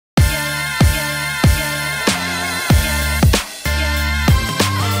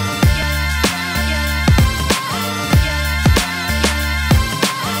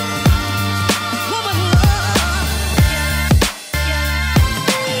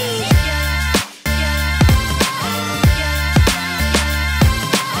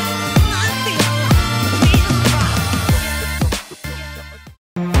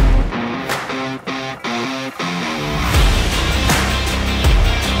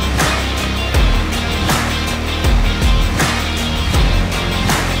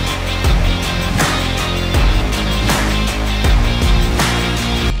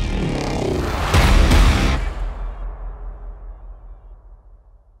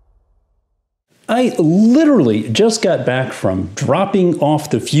I literally just got back from dropping off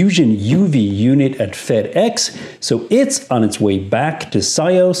the Fusion UV unit at FedEx, so it's on its way back to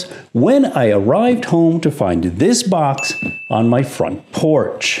Sios when I arrived home to find this box on my front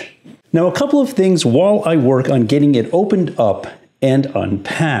porch. Now, a couple of things while I work on getting it opened up and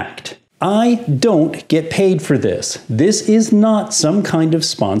unpacked. I don't get paid for this. This is not some kind of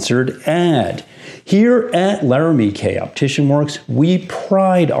sponsored ad. Here at Laramy-K Optician Works, we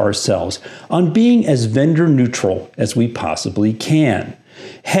pride ourselves on being as vendor neutral as we possibly can.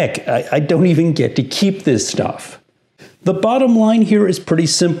 Heck, I don't even get to keep this stuff. The bottom line here is pretty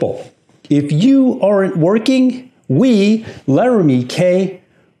simple. If you aren't working, we, Laramy-K,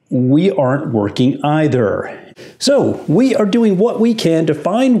 we aren't working either. So we are doing what we can to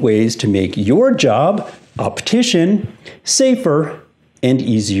find ways to make your job, optician, safer and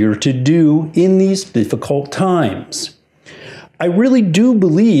easier to do in these difficult times. I really do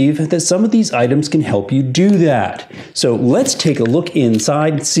believe that some of these items can help you do that. So let's take a look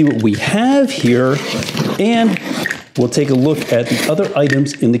inside and see what we have here, and we'll take a look at the other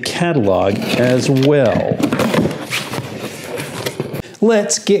items in the catalog as well.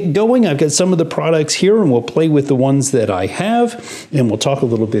 Let's get going. I've got some of the products here, and we'll play with the ones that I have, and we'll talk a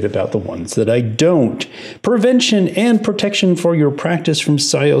little bit about the ones that I don't. Prevention and protection for your practice from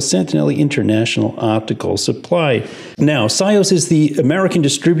Sios Santinelli International Optical Supply. Now, Sios is the American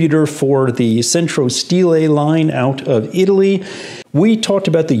distributor for the Centro Stile line out of Italy. We talked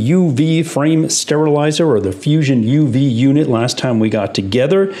about the UV frame sterilizer, or the Fusion UV unit, last time we got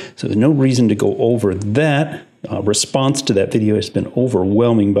together, so there's no reason to go over that. Response to that video has been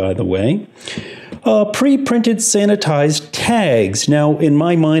overwhelming, by the way. Pre-printed sanitized tags. Now, in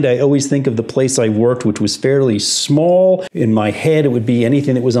my mind, I always think of the place I worked, which was fairly small. In my head, it would be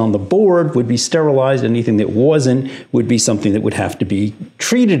anything that was on the board would be sterilized. Anything that wasn't would be something that would have to be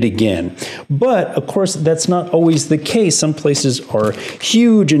treated again. But, of course, that's not always the case. Some places are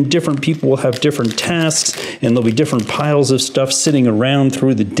huge, and different people will have different tasks, and there'll be different piles of stuff sitting around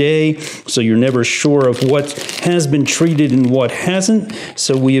through the day, so you're never sure of what has been treated and what hasn't.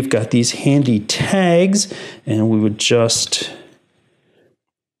 So we have got these handy tags, and we would just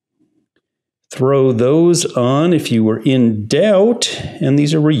throw those on if you were in doubt, and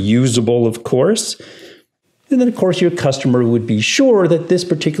these are reusable, of course. And then, of course, your customer would be sure that this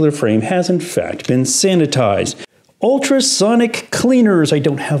particular frame has, in fact, been sanitized. Ultrasonic cleaners. I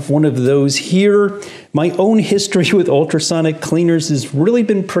don't have one of those here. My own history with ultrasonic cleaners has really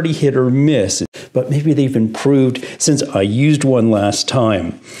been pretty hit or miss, but maybe they've improved since I used one last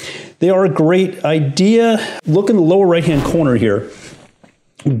time. They are a great idea. Look in the lower right-hand corner here.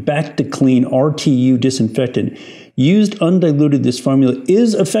 Back to Clean RTU disinfectant. Used undiluted, this formula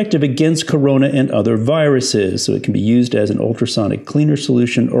is effective against corona and other viruses, so it can be used as an ultrasonic cleaner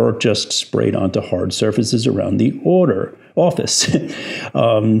solution or just sprayed onto hard surfaces around the office.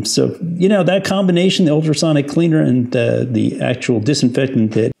 So, you know, that combination, the ultrasonic cleaner and the actual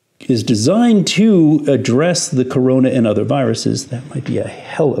disinfectant that is designed to address the corona and other viruses, that might be a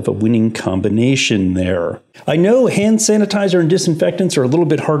hell of a winning combination there. I know hand sanitizer and disinfectants are a little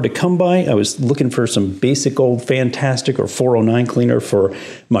bit hard to come by. I was looking for some basic old Fantastic or 409 cleaner for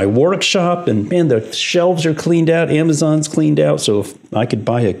my workshop, and man, the shelves are cleaned out, Amazon's cleaned out, so if I could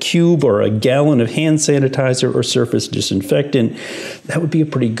buy a cube or a gallon of hand sanitizer or surface disinfectant, that would be a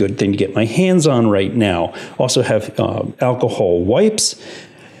pretty good thing to get my hands on right now. Also have alcohol wipes.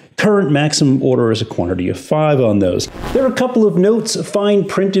 Current maximum order is a quantity of 5 on those. There are a couple of notes, fine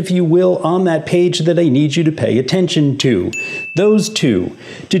print if you will, on that page that I need you to pay attention to. Those two.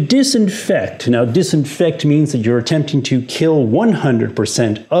 To disinfect. Now, disinfect means that you're attempting to kill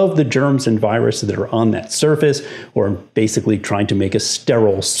 100% of the germs and viruses that are on that surface, or basically trying to make a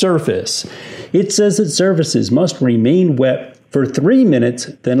sterile surface. It says that surfaces must remain wet for 3 minutes,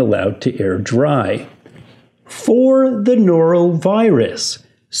 then allowed to air dry. For the norovirus,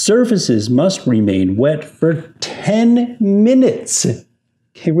 surfaces must remain wet for 10 minutes.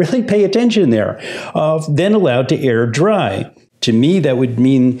 Okay, really pay attention there. Then allowed to air dry. To me, that would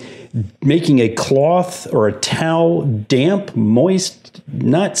mean making a cloth or a towel damp, moist,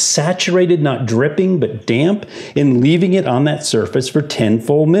 not saturated, not dripping, but damp, and leaving it on that surface for 10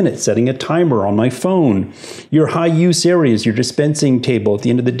 full minutes, setting a timer on my phone. Your high-use areas, your dispensing table at the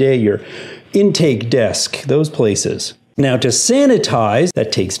end of the day, your intake desk, those places. Now, to sanitize,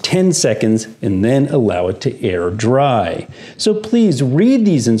 that takes 10 seconds, and then allow it to air dry. So please read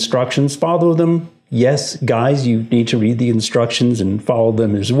these instructions, follow them. Yes, guys, you need to read the instructions and follow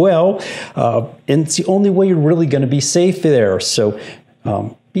them as well. And it's the only way you're really going to be safe there. So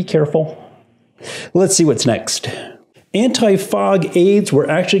be careful. Let's see what's next. Anti-fog aids we're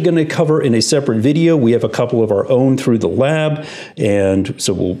actually going to cover in a separate video. We have a couple of our own through the lab, and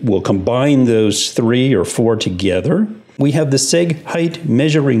so we'll combine those 3 or 4 together. We have the seg height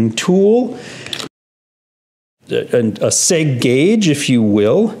measuring tool, a seg gauge, if you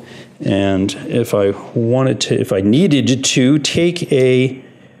will. And if I needed to take a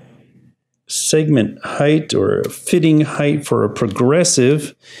segment height or a fitting height for a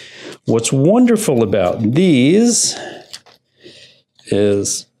progressive, what's wonderful about these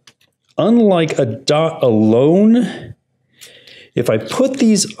is, unlike a dot alone, if I put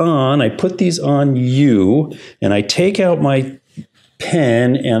these on you, and I take out my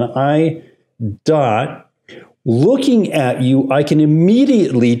pen and I dot, looking at you, I can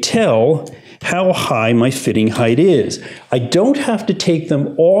immediately tell how high my fitting height is. I don't have to take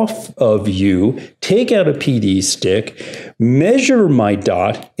them off of you, take out a PD stick, measure my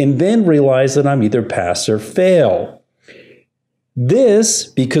dot, and then realize that I'm either pass or fail. This,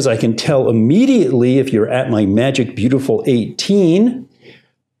 because I can tell immediately if you're at my magic beautiful 18,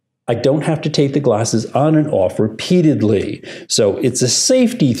 I don't have to take the glasses on and off repeatedly. So it's a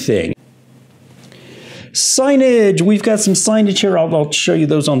safety thing. Signage, we've got some signage here. I'll show you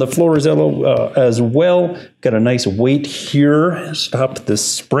those on the floor as well. Got a nice weight here, stop the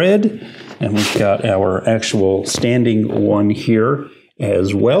spread. And we've got our actual standing one here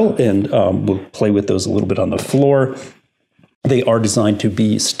as well. And we'll play with those a little bit on the floor. They are designed to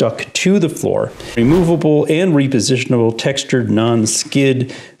be stuck to the floor. Removable and repositionable, textured,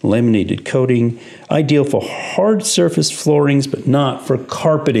 non-skid, laminated coating. Ideal for hard surface floorings, but not for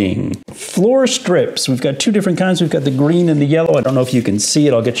carpeting. Floor strips. We've got 2 different kinds. We've got the green and the yellow. I don't know if you can see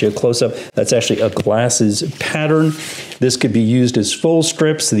it. I'll get you a close-up. That's actually a glasses pattern. This could be used as full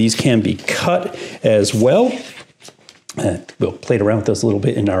strips. These can be cut as well. We'll play around with those a little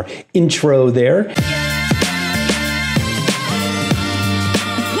bit in our intro there.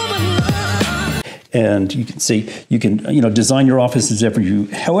 And you can see, you can design your offices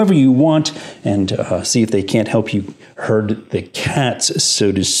however you want, and see if they can't help you herd the cats,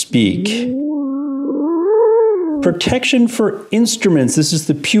 so to speak. Protection for instruments. This is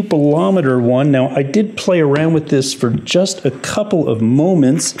the pupillometer one. Now, I did play around with this for just a couple of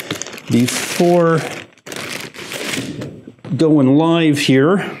moments before going live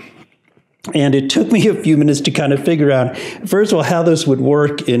here. And it took me a few minutes to kind of figure out, first of all, how this would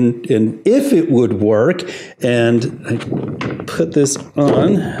work and if it would work. And I put this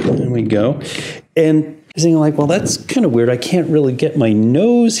on. There we go. And I was thinking like, well, that's kind of weird. I can't really get my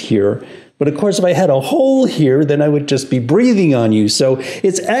nose here. But of course, if I had a hole here, then I would just be breathing on you. So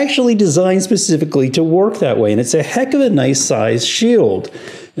it's actually designed specifically to work that way. And it's a heck of a nice size shield.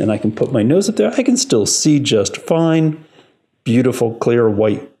 And I can put my nose up there. I can still see just fine. Beautiful, clear,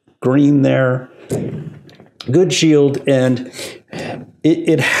 white green there, good shield, and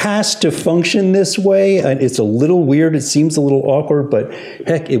it has to function this way. And it's a little weird, it seems a little awkward, but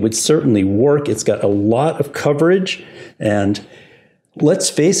heck, it would certainly work. It's got a lot of coverage, and let's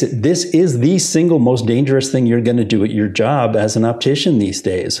face it, this is the single most dangerous thing you're going to do at your job as an optician these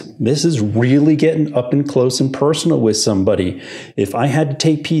days. This is really getting up and close and personal with somebody. If I had to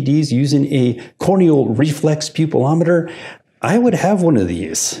take PDs using a corneal reflex pupillometer, I would have one of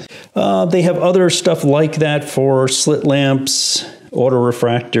these. They have other stuff like that for slit lamps,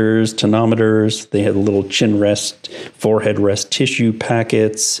 autorefractors, tonometers. They have little chin rest, forehead rest tissue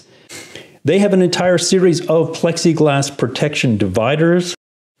packets. They have an entire series of plexiglass protection dividers,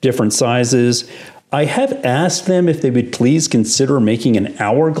 different sizes. I have asked them if they would please consider making an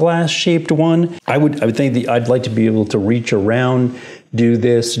hourglass shaped one. I would think that I'd like to be able to reach around, do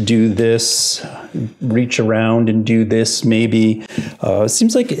this, reach around and do this maybe.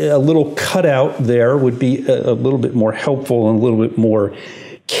 Seems like a little cutout there would be a little bit more helpful and a little bit more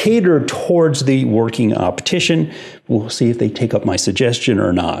catered towards the working optician. We'll see if they take up my suggestion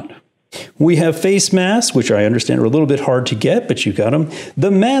or not. We have face masks, which I understand are a little bit hard to get, but you got them. The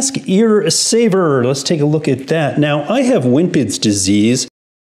mask ear saver. Let's take a look at that. Now, I have Wimped's disease.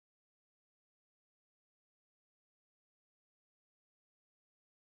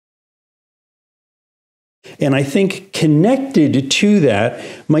 And I think connected to that,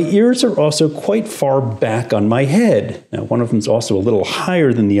 my ears are also quite far back on my head. Now, one of them is also a little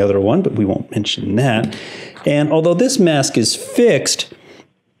higher than the other one, but we won't mention that. And although this mask is fixed,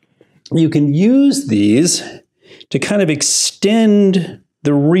 you can use these to kind of extend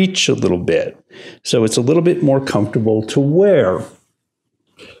the reach a little bit. So it's a little bit more comfortable to wear.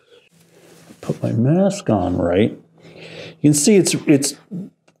 Put my mask on right. You can see it's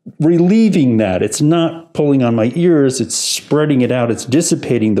relieving that. It's not pulling on my ears, it's spreading it out, it's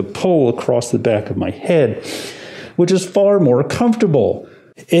dissipating the pull across the back of my head, which is far more comfortable.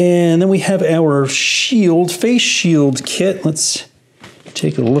 And then we have our shield, face shield kit. Let's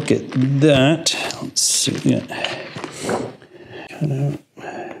take a look at that. Let's see.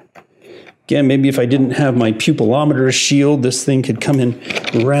 Again, maybe if I didn't have my pupillometer shield, this thing could come in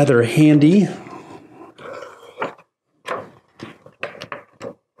rather handy.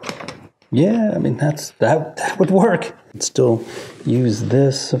 Yeah, I mean, that would work. I'd still use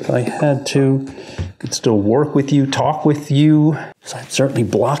this if I had to. Could still work with you, talk with you. So I'm certainly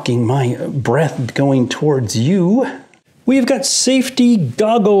blocking my breath going towards you. We've got safety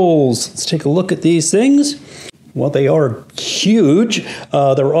goggles. Let's take a look at these things. Well, they are huge.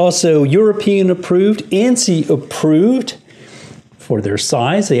 They're also European approved, ANSI approved for their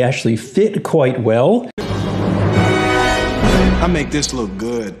size. They actually fit quite well. I make this look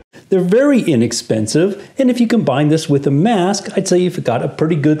good. They're very inexpensive, and if you combine this with a mask, I'd say you've got a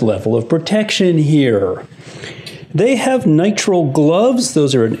pretty good level of protection here. They have nitrile gloves.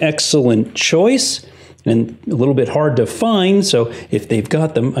 Those are an excellent choice and a little bit hard to find, so if they've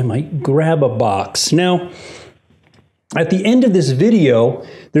got them, I might grab a box. Now, at the end of this video,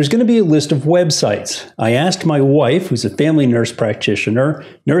 there's going to be a list of websites. I asked my wife, who's a family nurse practitioner,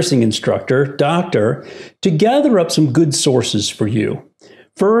 nursing instructor, doctor, to gather up some good sources for you.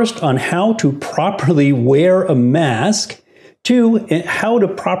 First, on how to properly wear a mask. Two, how to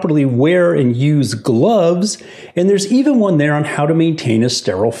properly wear and use gloves. And there's even one there on how to maintain a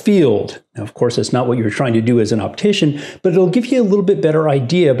sterile field. Now, of course, that's not what you're trying to do as an optician, but it'll give you a little bit better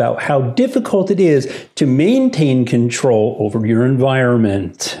idea about how difficult it is to maintain control over your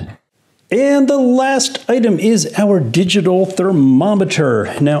environment. And the last item is our digital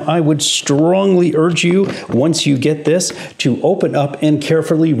thermometer. Now, I would strongly urge you, once you get this, to open up and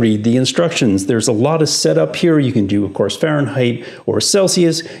carefully read the instructions. There's a lot of setup here. You can do, of course, Fahrenheit or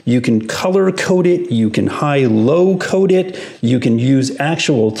Celsius. You can color code it. You can high-low code it. You can use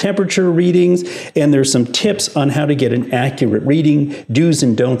actual temperature readings. And there's some tips on how to get an accurate reading, do's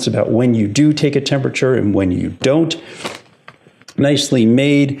and don'ts about when you do take a temperature and when you don't. Nicely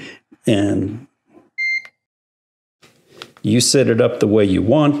made. And you set it up the way you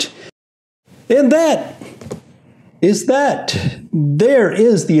want. And that is that. There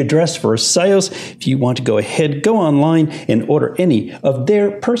is the address for Sios. If you want to go ahead, go online and order any of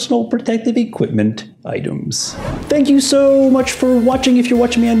their personal protective equipment items. Thank you so much for watching. If you're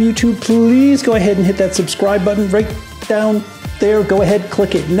watching me on YouTube, please go ahead and hit that subscribe button right down there. Go ahead,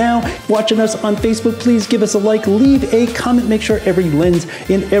 click it now. Watching us on Facebook, please give us a like, leave a comment, make sure every lens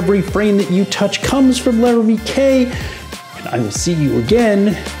in every frame that you touch comes from Laramy-K. And I will see you again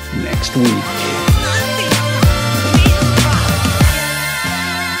next week.